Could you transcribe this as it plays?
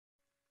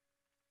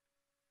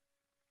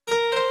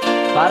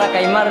Para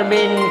kay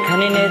Marvin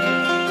Kaninit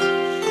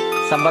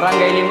sa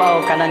Barangay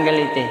Limao, Kanang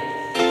Galite.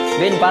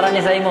 Vin, para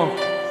ni sa imo.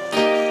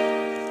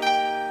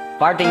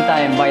 Parting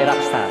Time by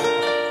Rockstar.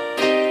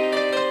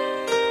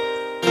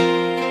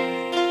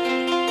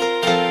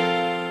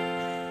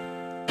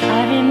 I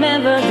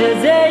remember the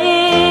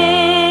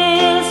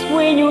days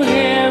when you were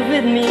here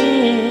with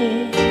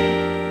me,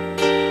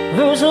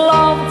 those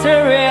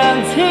laughter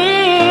and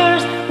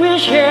tears we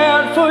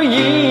shared for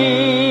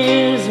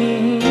years.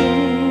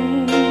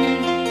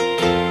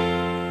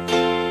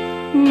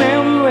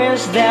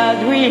 Memories that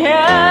we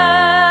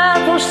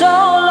had for so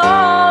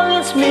long,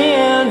 it's me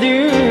and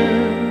you.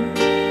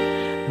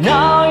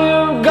 Now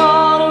you're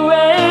gone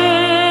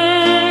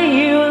away,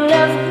 you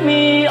left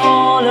me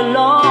all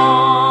alone.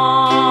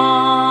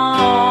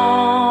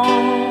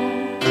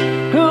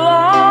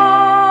 Love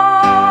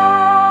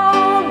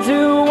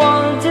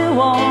to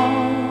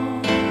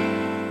one,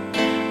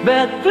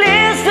 but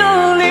please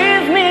don't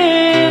leave me.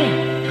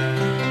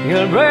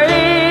 You'll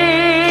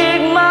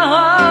break my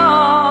heart.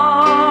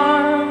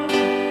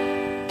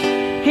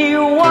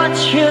 What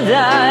should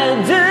I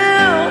do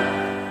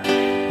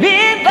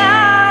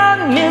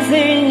without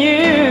missing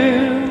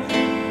you?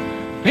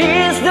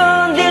 Please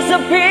don't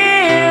disappear.